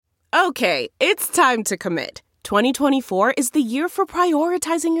Okay, it's time to commit. 2024 is the year for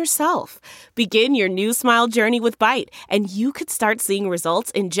prioritizing yourself. Begin your new smile journey with Byte, and you could start seeing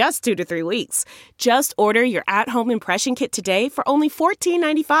results in just 2 to 3 weeks. Just order your at-home impression kit today for only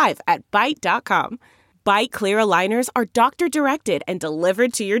 $14.95 at Byte.com. Byte Clear aligners are doctor-directed and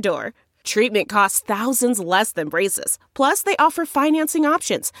delivered to your door. Treatment costs thousands less than braces. Plus, they offer financing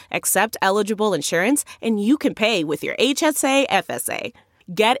options, accept eligible insurance, and you can pay with your HSA, FSA.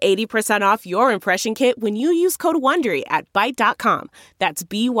 Get 80% off your impression kit when you use code WONDERY at Byte.com. That's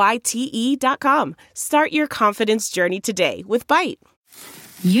BYTE.com. Start your confidence journey today with Byte.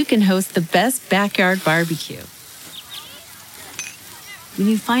 You can host the best backyard barbecue when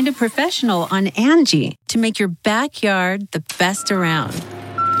you find a professional on Angie to make your backyard the best around.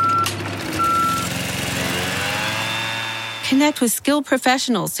 Connect with skilled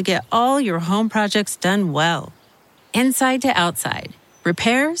professionals to get all your home projects done well. Inside to outside.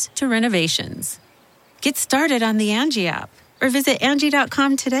 Repairs to renovations. Get started on the Angie app or visit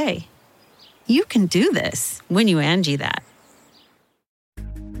Angie.com today. You can do this when you Angie that.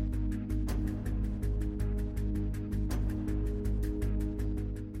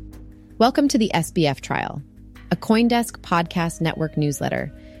 Welcome to the SBF trial, a CoinDesk podcast network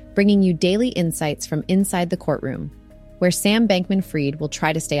newsletter, bringing you daily insights from inside the courtroom, where Sam Bankman-Fried will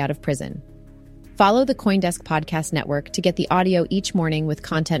try to stay out of prison. Follow the CoinDesk Podcast Network to get the audio each morning with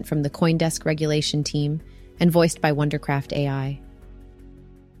content from the CoinDesk regulation team and voiced by Wondercraft AI.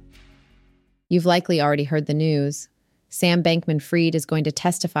 You've likely already heard the news. Sam Bankman-Fried is going to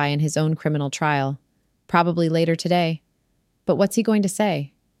testify in his own criminal trial, probably later today. But what's he going to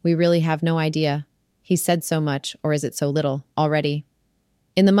say? We really have no idea. He's said so much, or is it so little, already?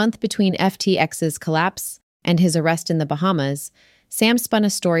 In the month between FTX's collapse and his arrest in the Bahamas, Sam spun a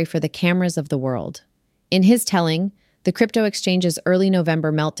story for the cameras of the world. In his telling, the crypto exchange's early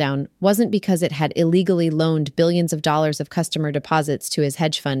November meltdown wasn't because it had illegally loaned billions of dollars of customer deposits to his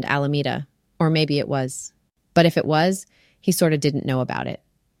hedge fund, Alameda. Or maybe it was. But if it was, he sort of didn't know about it.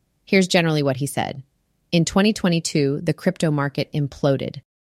 Here's generally what he said. In 2022, the crypto market imploded.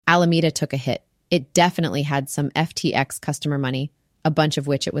 Alameda took a hit. It definitely had some FTX customer money, a bunch of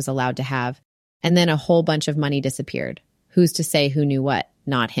which it was allowed to have, and then a whole bunch of money disappeared. Who's to say who knew what?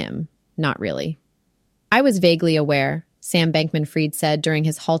 Not him. Not really. I was vaguely aware, Sam Bankman-Fried said during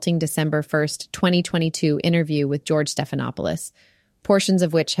his halting December 1st, 2022 interview with George Stephanopoulos, portions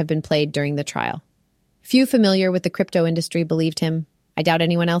of which have been played during the trial. Few familiar with the crypto industry believed him. I doubt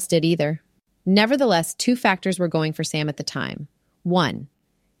anyone else did either. Nevertheless, 2 factors were going for Sam at the time. 1,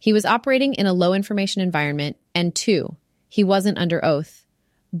 he was operating in a low-information environment, and 2, he wasn't under oath.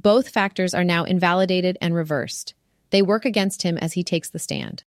 Both factors are now invalidated and reversed. They work against him as he takes the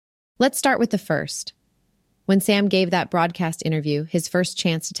stand. Let's start with the first. When Sam gave that broadcast interview, his first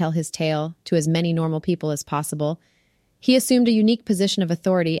chance to tell his tale to as many normal people as possible, he assumed a unique position of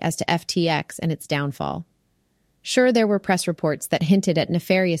authority as to FTX and its downfall. Sure, there were press reports that hinted at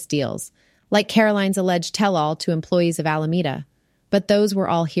nefarious deals, like Caroline's alleged tell-all to employees of Alameda, but those were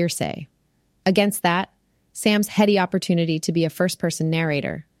all hearsay. Against that, Sam's heady opportunity to be a first-person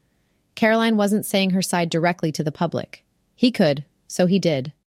narrator. Caroline wasn't saying her side directly to the public. He could, so he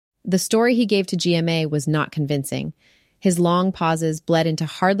did. The story he gave to GMA was not convincing. His long pauses bled into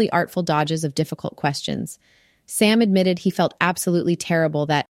hardly artful dodges of difficult questions. Sam admitted he felt absolutely terrible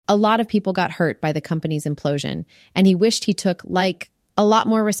that a lot of people got hurt by the company's implosion, and he wished he took, a lot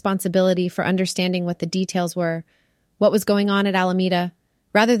more responsibility for understanding what the details were, what was going on at Alameda,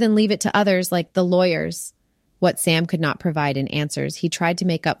 rather than leave it to others like the lawyers. What Sam could not provide in answers, he tried to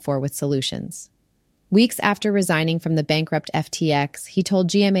make up for with solutions. Weeks after resigning from the bankrupt FTX, he told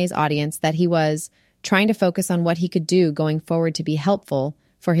GMA's audience that he was trying to focus on what he could do going forward to be helpful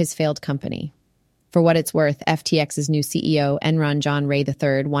for his failed company. For what it's worth, FTX's new CEO, Enron John Ray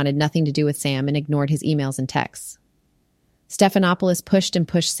III, wanted nothing to do with Sam and ignored his emails and texts. Stephanopoulos pushed and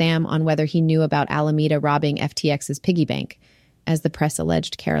pushed Sam on whether he knew about Alameda robbing FTX's piggy bank, as the press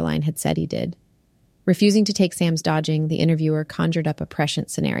alleged Caroline had said he did. Refusing to take Sam's dodging, the interviewer conjured up a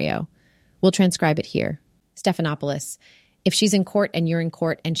prescient scenario. We'll transcribe it here. Stephanopoulos, if she's in court and you're in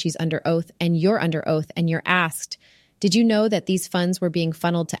court and she's under oath and you're under oath and you're asked, did you know that these funds were being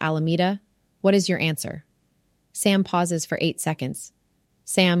funneled to Alameda? What is your answer? Sam pauses for 8 seconds.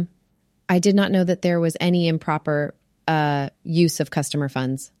 Sam, I did not know that there was any improper use of customer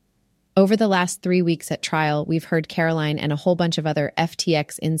funds. Over the last 3 weeks at trial, we've heard Caroline and a whole bunch of other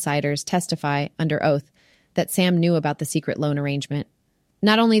FTX insiders testify under oath that Sam knew about the secret loan arrangement.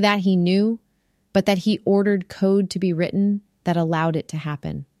 Not only that he knew, but that he ordered code to be written that allowed it to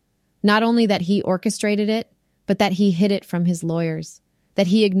happen. Not only that he orchestrated it, but that he hid it from his lawyers. that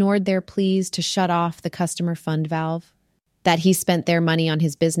he ignored their pleas to shut off the customer fund valve, that he spent their money on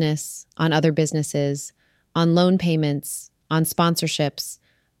his business, on other businesses, on loan payments, on sponsorships,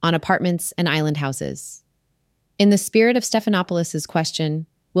 on apartments and island houses. In the spirit of Stephanopoulos' question,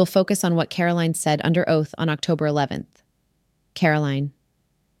 we'll focus on what Caroline said under oath on October 11th. Caroline.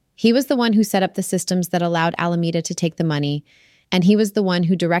 He was the one who set up the systems that allowed Alameda to take the money, and he was the one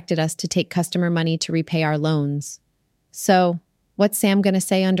who directed us to take customer money to repay our loans. So, what's Sam going to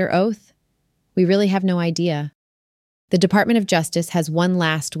say under oath? We really have no idea. The Department of Justice has one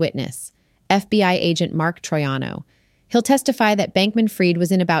last witness, FBI agent Mark Troiano. He'll testify that Bankman-Fried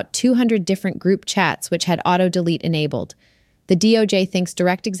was in about 200 different group chats which had auto-delete enabled. The DOJ thinks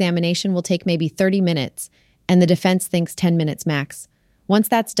direct examination will take maybe 30 minutes, and the defense thinks 10 minutes max. Once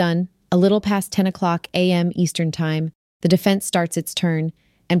that's done, a little past 10 o'clock a.m. Eastern Time, the defense starts its turn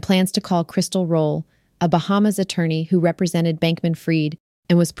and plans to call Crystal Roll, a Bahamas attorney who represented Bankman-Fried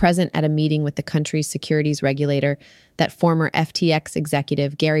and was present at a meeting with the country's securities regulator that former FTX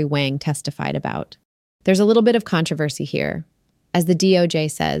executive Gary Wang testified about. There's a little bit of controversy here. As the DOJ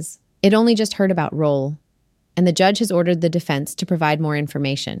says, it only just heard about Roll, and the judge has ordered the defense to provide more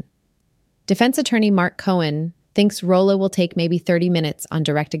information. Defense attorney Mark Cohen thinks Rolla will take maybe 30 minutes on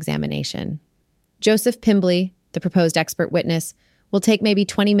direct examination. Joseph Pimbley, the proposed expert witness, will take maybe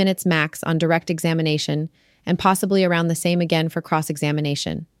 20 minutes max on direct examination and possibly around the same again for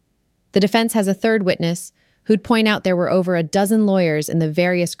cross-examination. The defense has a third witness who'd point out there were over a dozen lawyers in the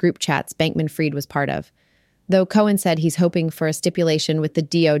various group chats Bankman-Fried was part of, though Cohen said he's hoping for a stipulation with the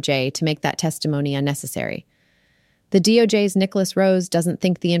DOJ to make that testimony unnecessary. The DOJ's Nicholas Rose doesn't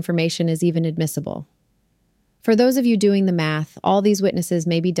think the information is even admissible. For those of you doing the math, all these witnesses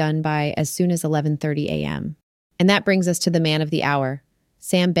may be done by as soon as 11:30 a.m. And that brings us to the man of the hour,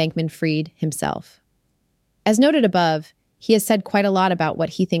 Sam Bankman-Fried himself. As noted above, he has said quite a lot about what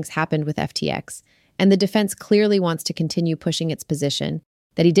he thinks happened with FTX, and the defense clearly wants to continue pushing its position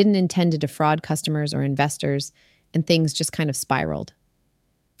that he didn't intend to defraud customers or investors, and things just kind of spiraled.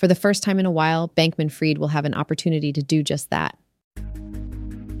 For the first time in a while, Bankman-Fried will have an opportunity to do just that.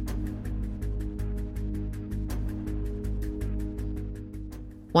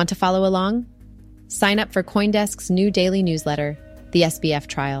 Want to follow along? Sign up for CoinDesk's new daily newsletter, The SBF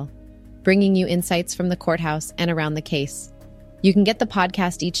Trial, bringing you insights from the courthouse and around the case. You can get the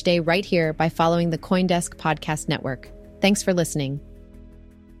podcast each day right here by following the CoinDesk Podcast Network. Thanks for listening.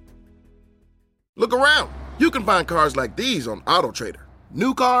 Look around. You can find cars like these on AutoTrader.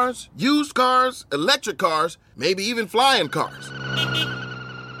 New cars, used cars, electric cars, maybe even flying cars.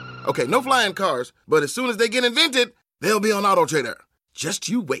 Okay, no flying cars, but as soon as they get invented, they'll be on AutoTrader. Just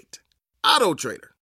you wait. AutoTrader.